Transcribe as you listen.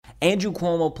Andrew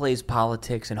Cuomo plays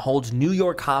politics and holds New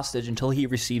York hostage until he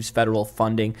receives federal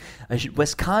funding. A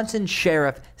Wisconsin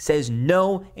sheriff says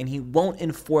no, and he won't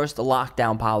enforce the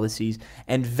lockdown policies.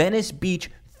 And Venice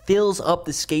Beach fills up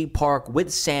the skate park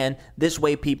with sand. This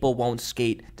way people won't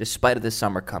skate despite of the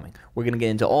summer coming. We're going to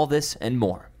get into all this and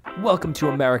more. Welcome to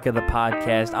America the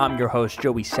Podcast. I'm your host,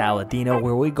 Joey Saladino,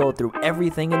 where we go through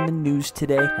everything in the news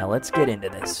today. Now let's get into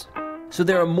this. So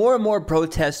there are more and more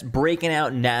protests breaking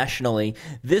out nationally.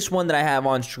 This one that I have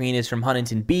on screen is from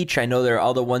Huntington Beach. I know there are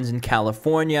other ones in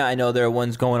California. I know there are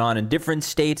ones going on in different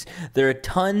states. There are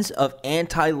tons of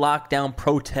anti-lockdown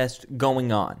protests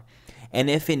going on. And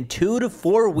if in 2 to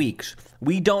 4 weeks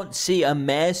we don't see a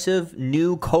massive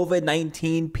new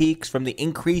COVID-19 peaks from the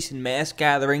increase in mass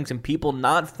gatherings and people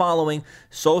not following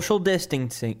social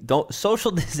distancing,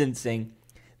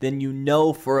 then you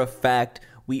know for a fact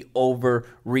we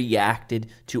overreacted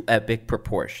to epic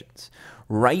proportions.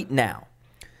 Right now,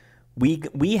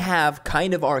 we have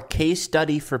kind of our case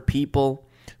study for people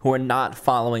who are not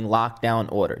following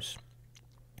lockdown orders.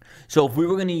 So if we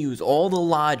were going to use all the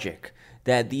logic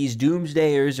that these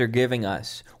doomsdayers are giving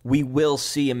us, we will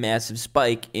see a massive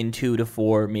spike in 2 to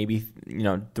 4, maybe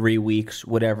 3 weeks,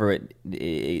 whatever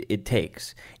it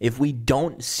takes. If we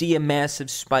don't see a massive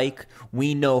spike,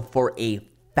 we know for a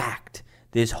fact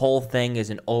this whole thing is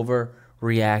an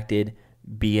overreacted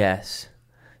BS.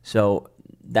 So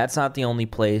that's not the only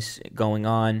place going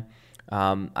on.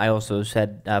 I also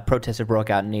said protests have broke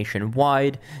out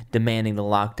nationwide, demanding the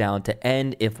lockdown to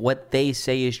end. If what they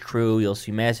say is true, you'll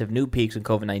see massive new peaks in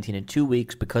COVID-19 in 2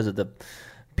 weeks because of the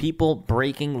people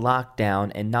breaking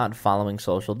lockdown and not following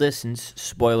social distance.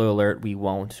 Spoiler alert, we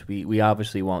won't. We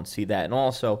obviously won't see that. And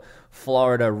also,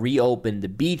 Florida reopened the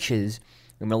beaches,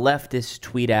 and the leftists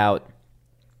tweet out,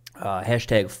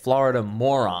 hashtag Florida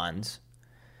morons.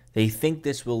 They think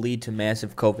this will lead to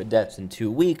massive COVID deaths in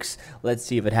 2 weeks. Let's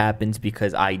see if it happens,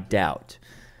 because I doubt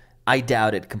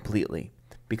it completely.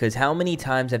 Because how many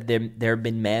times have there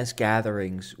been mass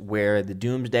gatherings where the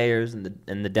doomsdayers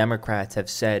and the Democrats have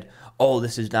said, "Oh,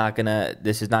 this is not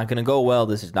gonna go well.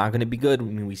 This is not gonna be good." I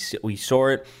mean, we saw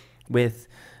it with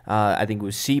I think it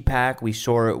was CPAC. We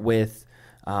saw it with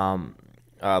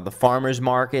the farmers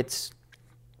markets.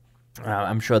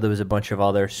 I'm sure there was a bunch of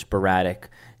other sporadic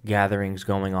gatherings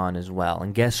going on as well.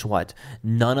 And guess what?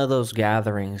 None of those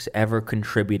gatherings ever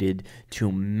contributed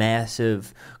to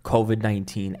massive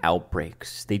COVID-19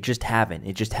 outbreaks. They just haven't.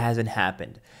 It just hasn't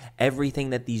happened. Everything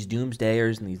that these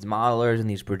doomsdayers and these modelers and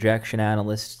these projection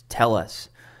analysts tell us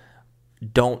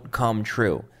don't come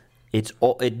true.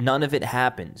 None of it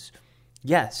happens.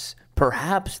 Yes,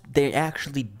 perhaps they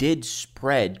actually did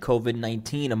spread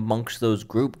COVID-19 amongst those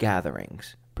group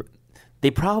gatherings. They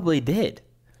probably did.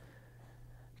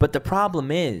 But the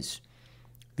problem is,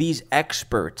 these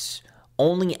experts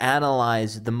only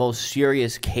analyze the most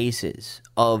serious cases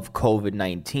of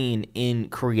COVID-19 in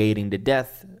creating the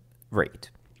death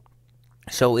rate.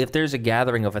 So if there's a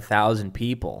gathering of 1,000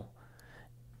 people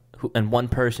and one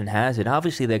person has it,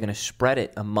 obviously they're going to spread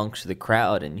it amongst the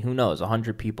crowd, and who knows,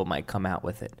 100 people might come out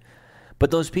with it. But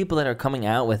those people that are coming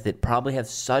out with it probably have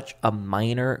such a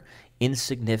minor,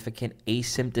 insignificant,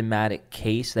 asymptomatic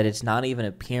case that it's not even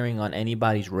appearing on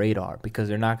anybody's radar because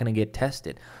they're not going to get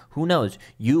tested. Who knows?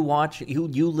 You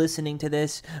listening to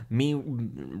this, me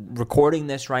recording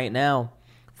this right now,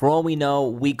 for all we know,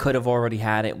 we could have already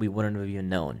had it. We wouldn't have even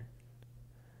known.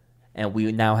 And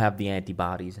we now have the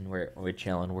antibodies, and we're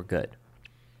chilling. We're good.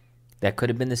 That could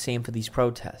have been the same for these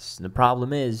protests. The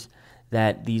problem is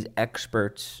that these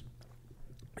experts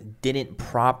didn't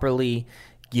properly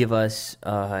give us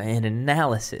an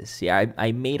analysis. Yeah,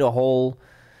 I made a whole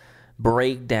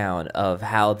breakdown of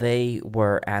how they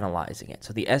were analyzing it.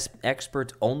 So the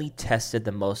experts only tested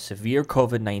the most severe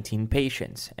COVID-19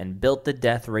 patients and built the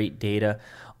death rate data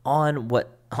on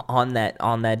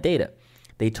that data.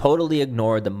 They totally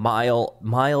ignored the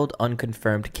mild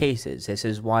unconfirmed cases. This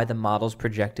is why the models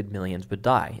projected millions would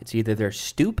die. It's either they're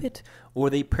stupid or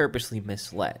they purposely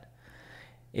misled.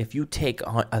 If you take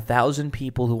 1,000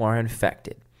 people who are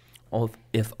infected,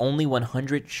 if only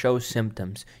 100 show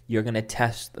symptoms, you're going to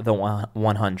test the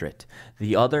 100.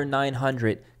 The other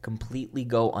 900 completely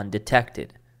go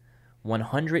undetected.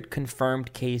 100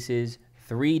 confirmed cases,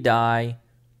 3 die,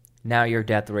 now your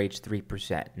death rate's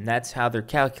 3%. And that's how they're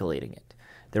calculating it.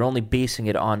 They're only basing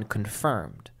it on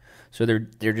confirmed. So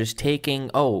they're just taking,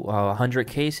 100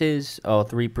 cases,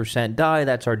 3% die,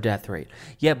 that's our death rate.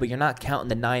 Yeah, but you're not counting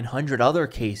the 900 other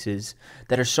cases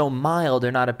that are so mild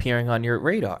they're not appearing on your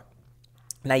radar.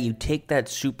 Now you take that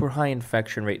super high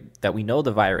infection rate that we know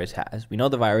the virus has. We know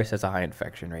the virus has a high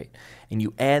infection rate. And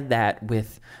you add that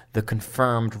with the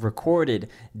confirmed recorded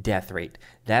death rate.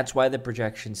 That's why the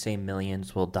projections say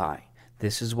millions will die.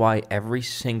 This is why every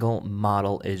single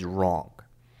model is wrong.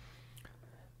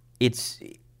 It's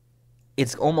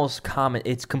almost common.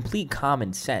 It's complete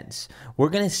common sense. We're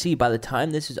going to see by the time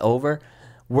this is over,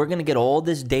 we're going to get all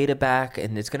this data back,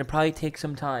 and it's going to probably take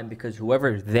some time because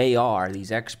whoever they are,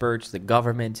 these experts, the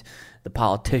government, the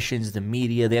politicians, the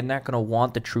media, they're not going to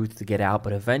want the truth to get out,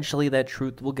 but eventually that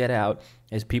truth will get out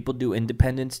as people do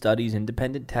independent studies,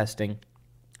 independent testing.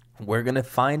 We're going to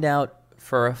find out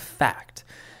for a fact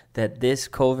that this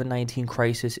COVID-19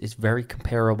 crisis is very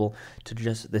comparable to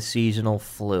just the seasonal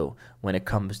flu when it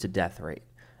comes to death rate.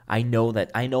 I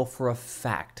know for a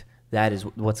fact that is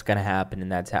what's going to happen, and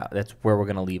that's where we're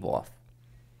going to leave off.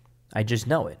 I just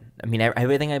know it. I mean,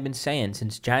 everything I've been saying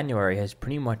since January has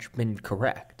pretty much been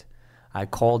correct. I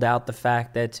called out the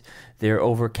fact that they're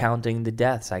overcounting the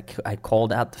deaths. I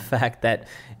called out the fact that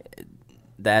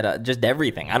just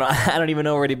everything. I don't even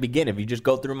know where to begin. If you just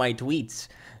go through my tweets,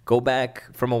 go back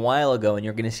from a while ago, and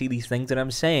you're going to see these things that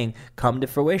I'm saying come to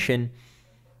fruition.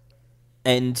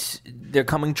 And they're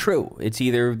coming true. It's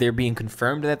either they're being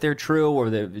confirmed that they're true or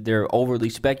they're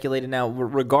overly speculated. Now,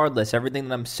 regardless, everything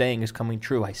that I'm saying is coming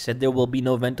true. I said there will be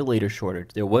no ventilator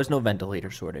shortage. There was no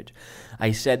ventilator shortage.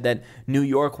 I said that New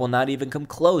York will not even come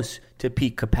close to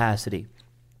peak capacity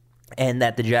and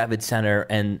that the Javits Center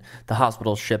and the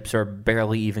hospital ships are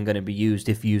barely even going to be used,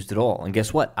 if used at all. And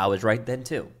guess what? I was right then,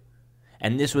 too.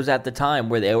 And this was at the time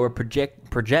where they were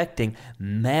projecting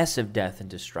massive death and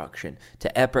destruction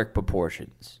to epic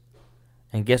proportions.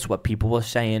 And guess what? People were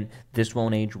saying, this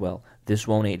won't age well. This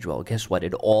won't age well. Guess what?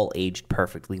 It all aged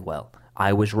perfectly well.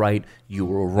 I was right. You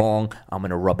were wrong. I'm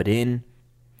going to rub it in.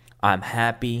 I'm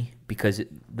happy because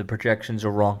the projections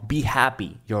are wrong. Be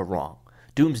happy you're wrong.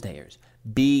 Doomsdayers,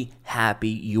 be happy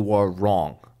you are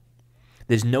wrong.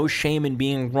 There's no shame in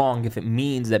being wrong if it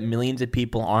means that millions of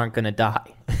people aren't going to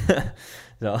die.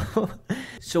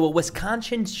 So a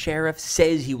Wisconsin sheriff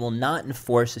says he will not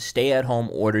enforce stay-at-home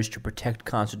orders to protect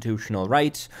constitutional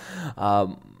rights.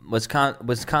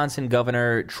 Wisconsin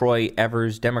Governor Troy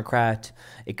Evers, Democrat,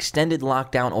 extended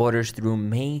lockdown orders through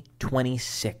May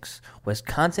 26.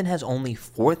 Wisconsin has only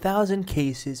 4,000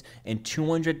 cases and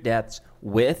 200 deaths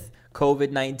with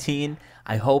COVID-19.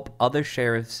 I hope other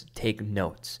sheriffs take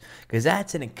notes because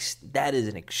that is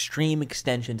an extreme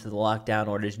extension to the lockdown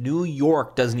orders. New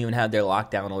York doesn't even have their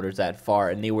lockdown orders that far,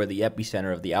 and they were the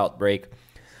epicenter of the outbreak.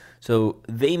 So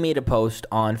they made a post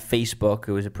on Facebook.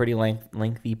 It was a pretty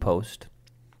lengthy post.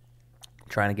 I'm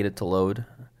trying to get it to load.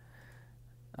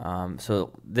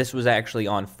 So this was actually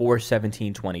on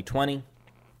 4/17/2020.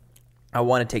 I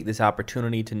want to take this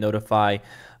opportunity to notify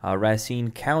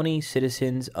Racine County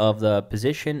citizens of the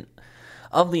position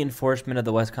of the enforcement of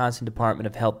the Wisconsin Department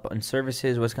of Health and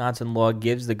Services. Wisconsin law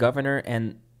gives the governor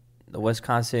and the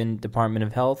Wisconsin Department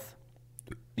of Health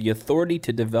the authority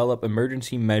to develop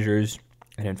emergency measures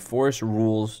and enforce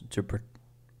rules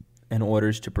and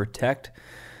orders to protect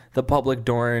the public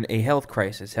during a health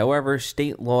crisis. However,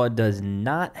 state law does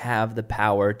not have the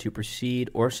power to proceed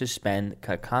or suspend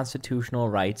constitutional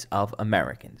rights of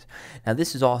Americans. Now,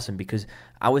 this is awesome because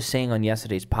I was saying on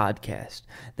yesterday's podcast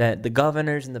that the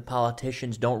governors and the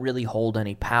politicians don't really hold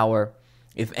any power.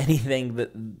 If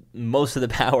anything, most of the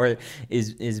power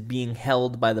is being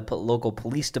held by the local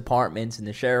police departments and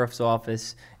the sheriff's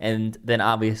office, and then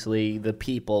obviously the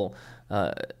people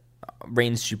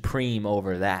reign supreme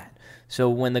over that. So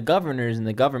when the governors and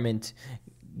the government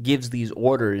gives these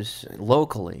orders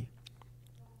locally,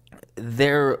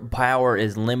 their power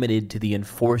is limited to the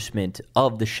enforcement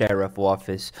of the sheriff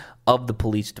office, of the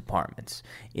police departments.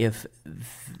 If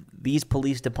these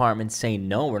police departments say,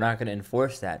 no, we're not going to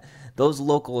enforce that, those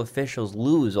local officials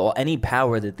lose any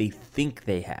power that they think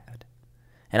they had.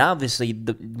 And obviously,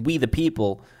 we the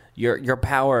people, your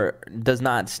power does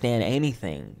not stand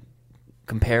anything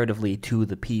comparatively to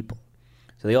the people.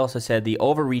 So they also said the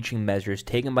overreaching measures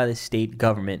taken by the state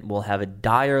government will have a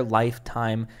dire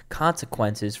lifetime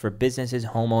consequences for businesses,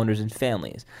 homeowners, and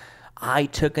families. I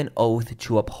took an oath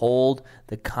to uphold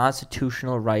the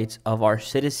constitutional rights of our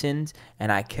citizens,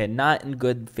 and I cannot in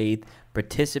good faith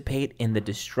participate in the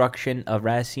destruction of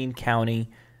Racine County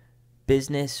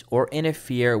business or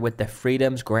interfere with the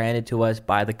freedoms granted to us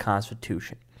by the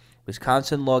Constitution.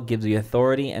 Wisconsin law gives the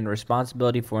authority and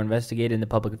responsibility for investigating the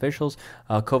public officials.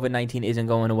 COVID-19 isn't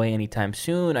going away anytime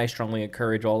soon. I strongly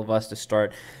encourage all of us to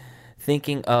start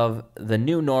thinking of the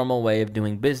new normal way of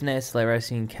doing business, let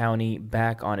Racine County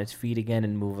back on its feet again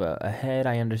and move ahead.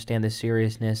 I understand the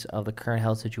seriousness of the current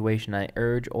health situation. I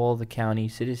urge all the county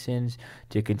citizens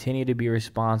to continue to be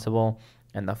responsible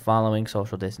and the following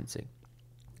social distancing.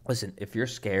 Listen, if you're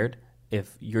scared,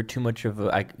 if you're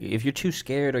too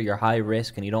scared or you're high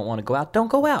risk and you don't want to go out, don't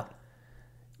go out.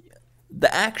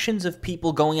 The actions of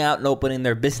people going out and opening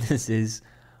their businesses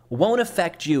won't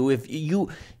affect you.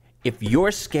 If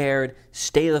you're scared,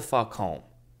 stay the fuck home.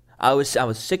 I was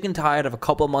sick and tired of a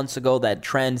couple months ago that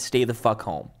trend, stay the fuck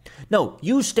home. No,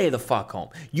 you stay the fuck home.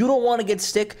 You don't want to get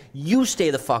sick, you stay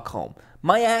the fuck home.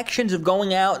 My actions of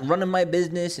going out and running my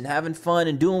business and having fun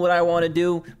and doing what I want to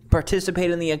do,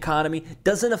 participate in the economy,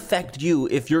 doesn't affect you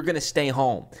if you're going to stay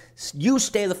home. You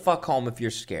stay the fuck home if you're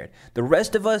scared. The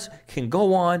rest of us can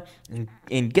go on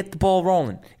and get the ball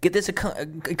rolling. Get this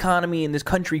economy and this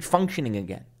country functioning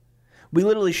again. We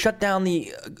literally shut down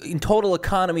the total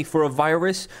economy for a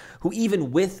virus who, even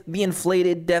with the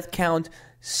inflated death count,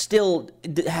 still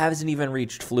hasn't even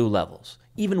reached flu levels,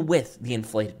 even with the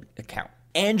inflated account.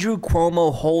 Andrew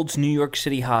Cuomo holds New York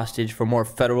City hostage for more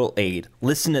federal aid.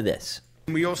 Listen to this.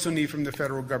 We also need from the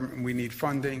federal government, we need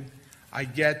funding. I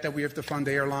get that we have to fund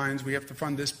airlines, we have to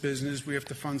fund this business, we have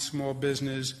to fund small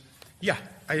business. Yeah,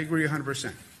 I agree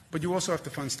 100%. But you also have to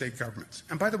fund state governments.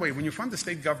 And by the way, when you fund the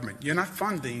state government, you're not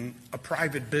funding a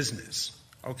private business,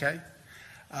 okay?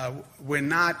 We're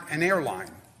not an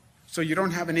airline. So you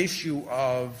don't have an issue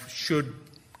of should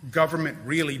government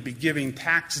really be giving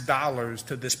tax dollars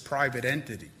to this private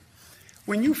entity.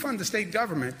 When you fund the state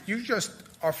government, you just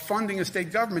are funding a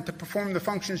state government to perform the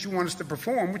functions you want us to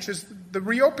perform, which is the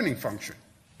reopening function.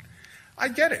 I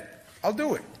get it. I'll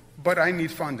do it. But I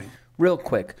need funding. Real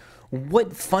quick,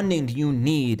 what funding do you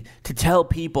need to tell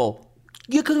people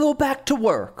you can go back to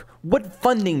work? What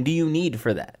funding do you need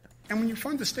for that? And when you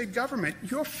fund the state government,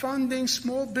 you're funding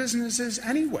small businesses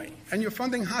anyway, and you're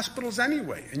funding hospitals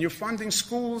anyway, and you're funding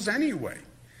schools anyway.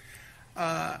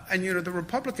 And, the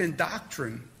Republican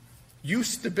doctrine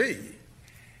used to be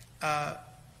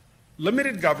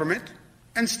limited government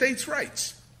and states'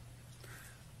 rights.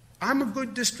 I'm a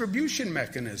good distribution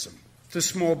mechanism to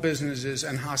small businesses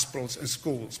and hospitals and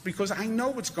schools because I know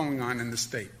what's going on in the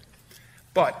state.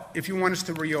 But if you want us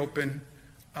to reopen,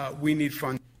 we need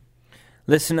funding.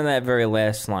 Listen to that very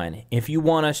last line. If you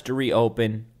want us to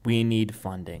reopen, we need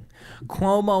funding.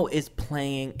 Cuomo is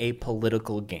playing a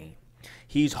political game.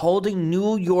 He's holding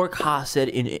New York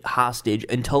hostage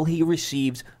until he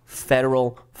receives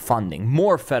federal funding.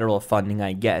 More federal funding,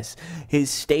 I guess. His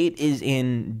state is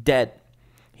in debt.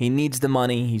 He needs the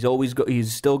money.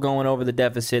 He's still going over the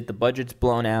deficit. The budget's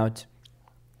blown out.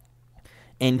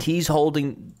 And he's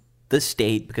holding the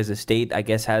state, because the state, I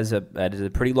guess, has a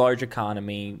pretty large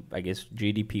economy, I guess,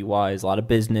 GDP-wise, a lot of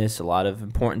business, a lot of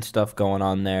important stuff going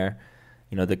on there.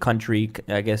 The country,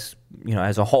 I guess,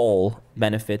 as a whole,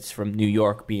 benefits from New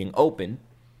York being open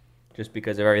just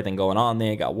because of everything going on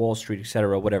there. You got Wall Street,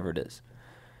 etc., whatever it is.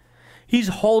 He's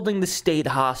holding the state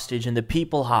hostage and the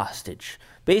people hostage,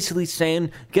 basically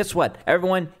saying, guess what,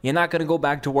 everyone, you're not going to go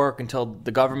back to work until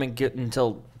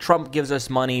until Trump gives us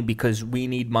money because we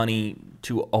need money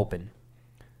to open.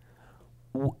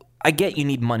 I get you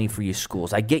need money for your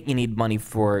schools. I get you need money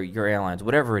for your airlines,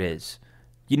 whatever it is.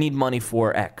 You need money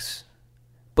for X.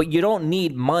 But you don't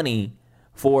need money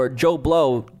for Joe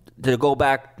Blow to go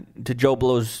back to Joe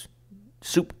Blow's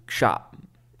soup shop.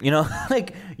 You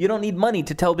don't need money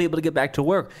to tell people to get back to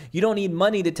work. You don't need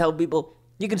money to tell people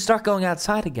you can start going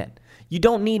outside again. You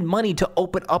don't need money to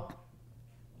open up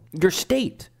your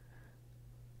state.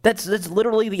 That's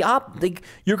literally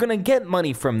you're going to get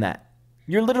money from that.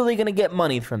 You're literally going to get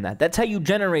money from that. That's how you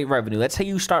generate revenue. That's how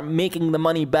you start making the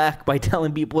money back, by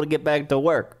telling people to get back to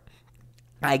work.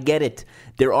 I get it.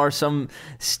 There are some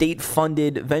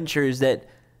state-funded ventures that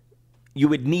you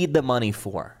would need the money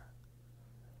for.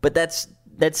 But that's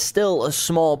still a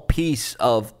small piece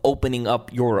of opening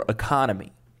up your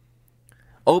economy.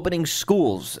 Opening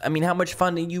schools. I mean, how much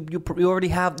funding you already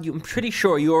have? I'm pretty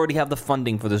sure you already have the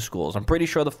funding for the schools. I'm pretty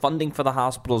sure the funding for the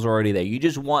hospitals are already there. You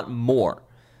just want more.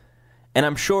 And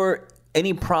I'm sure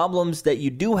any problems that you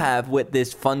do have with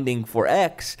this funding for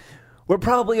X were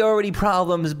probably already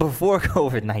problems before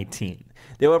COVID-19.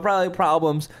 There were probably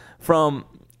problems from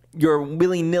your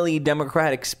willy-nilly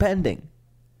Democratic spending.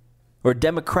 Or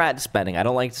Democrat spending. I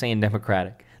don't like saying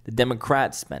Democratic. The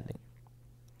Democrat spending.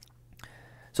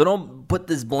 So don't put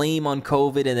this blame on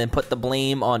COVID and then put the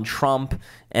blame on Trump.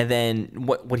 And then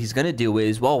what he's going to do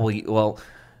is, well,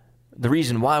 the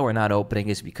reason why we're not opening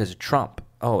is because of Trump.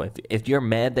 oh, if you're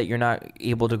mad that you're not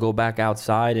able to go back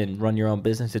outside and run your own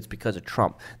business, it's because of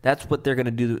Trump. That's what they're going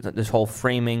to do, this whole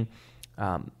framing.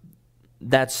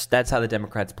 That's how the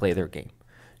Democrats play their game.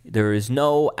 There is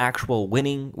no actual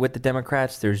winning with the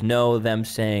Democrats. There's no them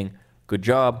saying, good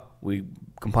job, we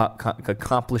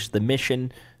accomplished the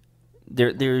mission.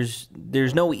 There's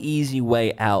no easy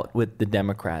way out with the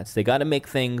Democrats. They got to make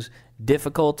things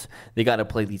difficult. They got to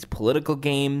play these political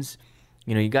games.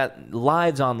 You know, you got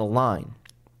lives on the line.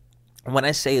 When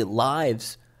I say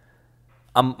lives,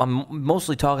 I'm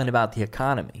mostly talking about the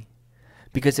economy.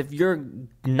 Because if you're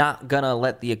not going to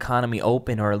let the economy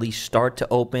open, or at least start to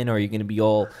open, or you're going to be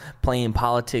all playing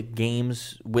politic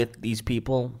games with these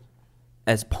people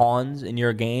as pawns in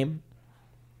your game,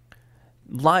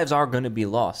 lives are going to be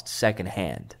lost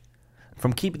secondhand.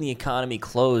 From keeping the economy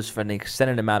closed for an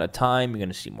extended amount of time, you're going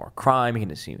to see more crime. You're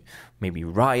going to see maybe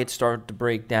riots start to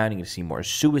break down. You're going to see more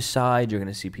suicide. You're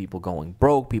going to see people going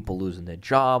broke, people losing their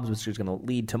jobs, which is going to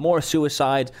lead to more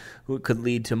suicides, which could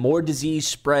lead to more disease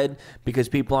spread because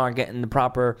people aren't getting the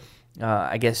proper,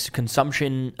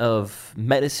 consumption of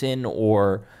medicine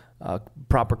or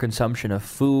proper consumption of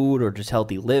food or just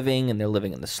healthy living, and they're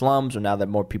living in the slums, or now there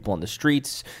are more people on the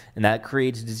streets, and that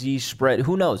creates disease spread.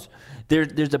 Who knows?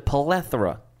 There's a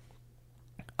plethora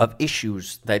of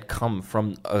issues that come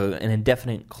from an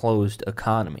indefinite closed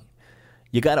economy.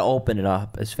 You got to open it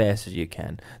up as fast as you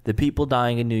can. The people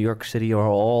dying in New York City are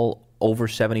all over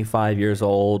 75 years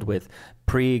old with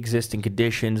pre-existing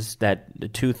conditions that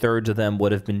 2/3 of them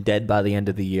would have been dead by the end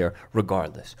of the year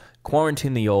regardless.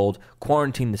 Quarantine the old,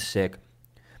 quarantine the sick,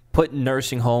 put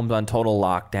nursing homes on total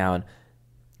lockdown.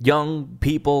 Young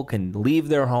people can leave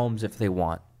their homes if they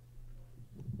want.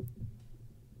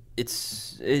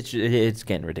 It's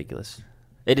getting ridiculous.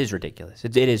 It is ridiculous.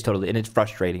 It is totally, and it's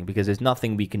frustrating because there's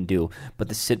nothing we can do but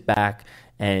to sit back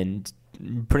and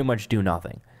pretty much do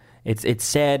nothing. It's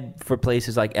sad for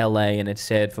places like LA, and it's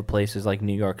sad for places like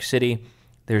New York City.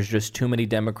 There's just too many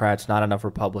Democrats, not enough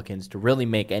Republicans to really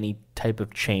make any type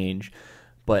of change.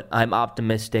 But I'm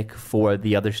optimistic for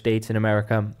the other states in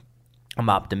America. I'm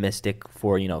optimistic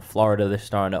for, Florida, they're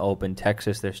starting to open.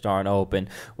 Texas, they're starting to open.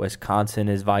 Wisconsin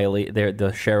is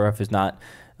the sheriff is not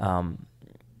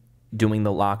doing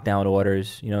the lockdown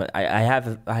orders. I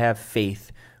have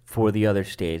faith for the other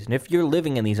states. And if you're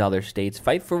living in these other states,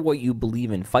 fight for what you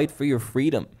believe in. Fight for your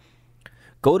freedom.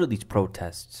 Go to these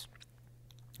protests.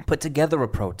 Put together a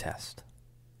protest.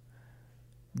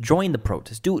 Join the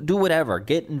protest. Do whatever.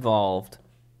 Get involved.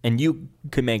 And you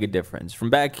can make a difference. From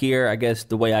back here, I guess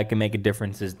the way I can make a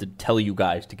difference is to tell you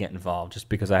guys to get involved, just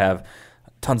because I have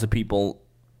tons of people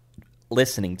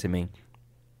listening to me.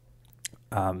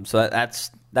 So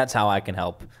that's how I can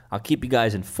help. I'll keep you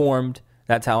guys informed.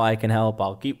 That's how I can help.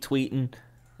 I'll keep tweeting.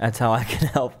 That's how I can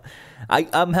help.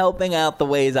 I'm helping out the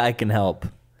ways I can help.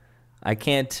 I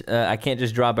can't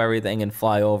just drop everything and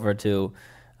fly over to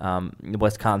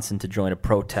Wisconsin to join a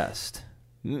protest.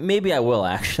 Maybe I will,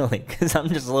 actually, because I'm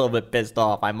just a little bit pissed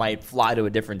off. I might fly to a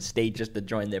different state just to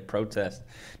join their protest,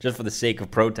 just for the sake of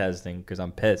protesting, because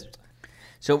I'm pissed.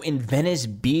 So in Venice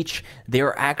Beach,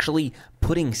 they're actually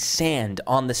putting sand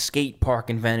on the skate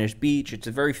park in Venice Beach. It's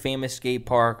a very famous skate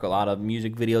park. A lot of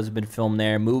music videos have been filmed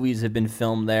there. Movies have been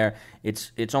filmed there.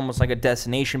 It's almost like a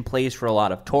destination place for a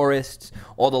lot of tourists.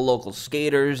 All the local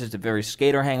skaters. It's a very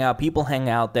skater hangout. People hang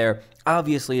out there.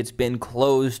 Obviously, it's been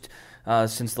closed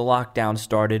since the lockdown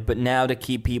started, but now to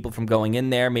keep people from going in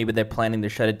there, maybe they're planning to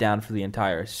shut it down for the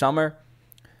entire summer.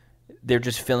 They're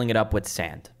just filling it up with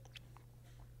sand.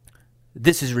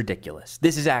 This is ridiculous.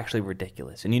 This is actually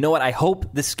ridiculous. And you know what? I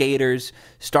hope the skaters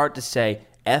start to say,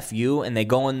 F you, and they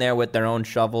go in there with their own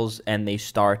shovels and they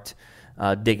start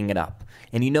digging it up.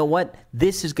 And you know what?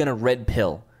 This is going to red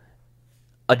pill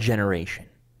a generation.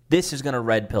 This is going to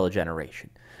red pill a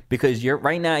generation. Because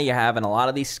right now you're having a lot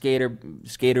of these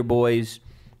skater boys,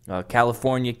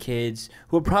 California kids,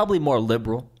 who are probably more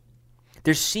liberal.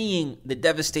 They're seeing the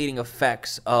devastating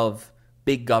effects of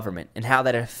big government and how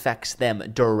that affects them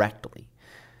directly.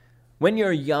 When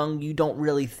you're young, you don't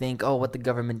really think, oh, what the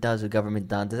government does,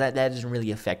 that doesn't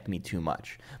really affect me too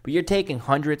much. But you're taking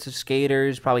hundreds of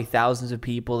skaters, probably thousands of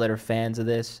people that are fans of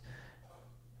this,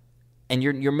 and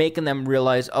you're making them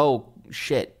realize, oh,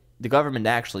 shit, the government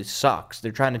actually sucks.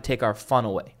 They're trying to take our fun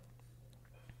away.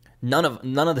 None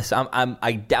of this.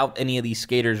 I doubt any of these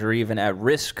skaters are even at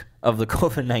risk of the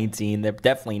COVID-19. They're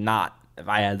definitely not, if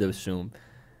I had to assume.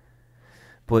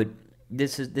 But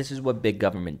this is what big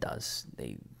government does.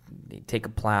 They take a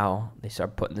plow. They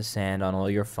start putting the sand on all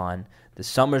your fun. The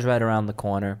summer's right around the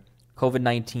corner.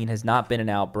 COVID-19 has not been an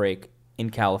outbreak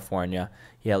in California.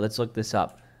 Yeah, let's look this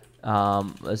up.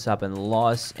 Let's up in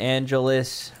Los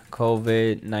Angeles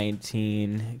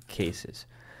COVID-19 cases.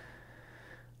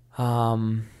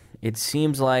 It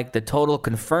seems like the total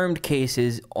confirmed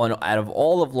cases out of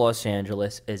all of Los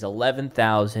Angeles is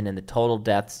 11,000, and the total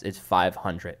deaths is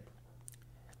 500.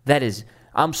 That is,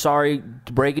 I'm sorry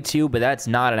to break it to you, but that's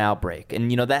not an outbreak.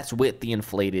 And, that's with the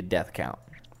inflated death count.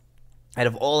 Out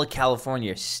of all of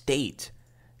California state,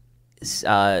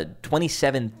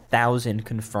 27,000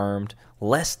 confirmed,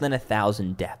 less than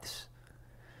 1,000 deaths.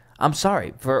 I'm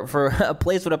sorry, for a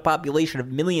place with a population of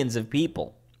millions of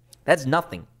people, that's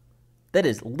nothing. That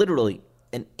is literally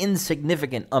an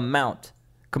insignificant amount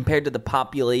compared to the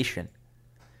population.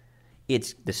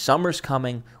 The summer's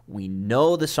coming. We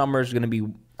know the summer's going to be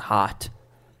hot,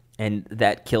 and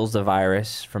that kills the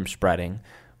virus from spreading.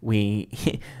 We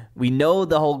know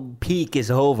the whole peak is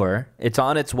over. It's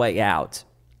on its way out.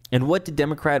 And what do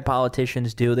Democrat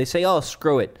politicians do? They say, oh,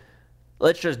 screw it.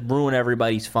 Let's just ruin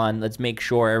everybody's fun. Let's make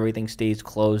sure everything stays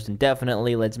closed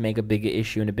indefinitely. Let's make a bigger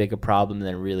issue and a bigger problem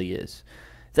than it really is.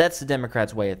 That's the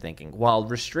Democrats' way of thinking. While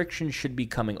restrictions should be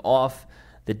coming off,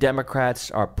 the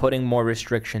Democrats are putting more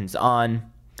restrictions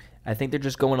on. I think they're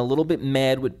just going a little bit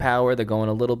mad with power. They're going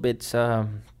a little bit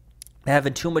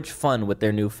having too much fun with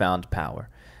their newfound power.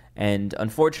 And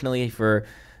unfortunately for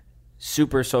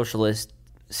super socialist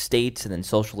states and then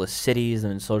socialist cities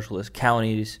and then socialist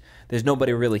counties, there's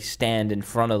nobody really stand in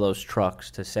front of those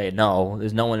trucks to say no.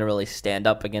 There's no one to really stand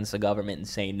up against the government and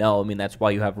say no. I mean, that's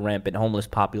why you have rampant homeless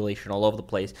population all over the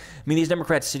place. I mean, these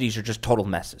Democrat cities are just total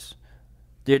messes.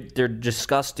 They're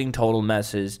disgusting total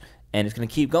messes, and it's going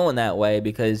to keep going that way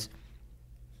because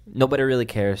nobody really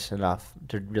cares enough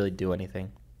to really do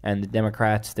anything. And the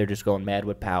Democrats, they're just going mad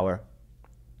with power.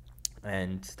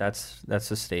 And that's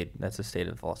the state. That's the state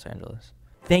of Los Angeles.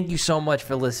 Thank you so much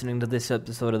for listening to this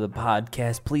episode of the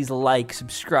podcast. Please like,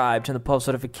 subscribe, turn the post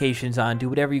notifications on, do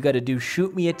whatever you got to do.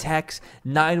 Shoot me a text,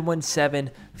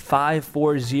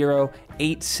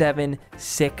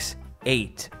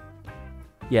 917-540-8768.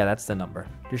 Yeah, that's the number.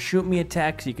 Just shoot me a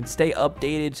text. You can stay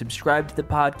updated. Subscribe to the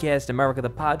podcast, America the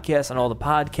Podcast, on all the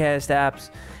podcast apps.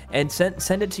 And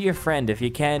send it to your friend if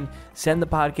you can. Send the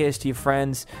podcast to your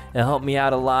friends. It'll help me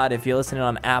out a lot. If you're listening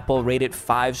on Apple, rate it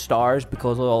 5 stars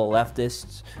because all the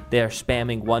leftists, they're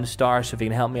spamming 1 star. So if you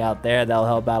can help me out there, that'll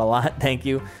help out a lot. Thank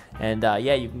you. And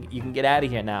yeah, you can get out of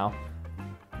here now.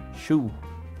 Shoo,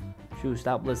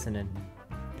 stop listening.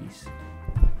 Peace.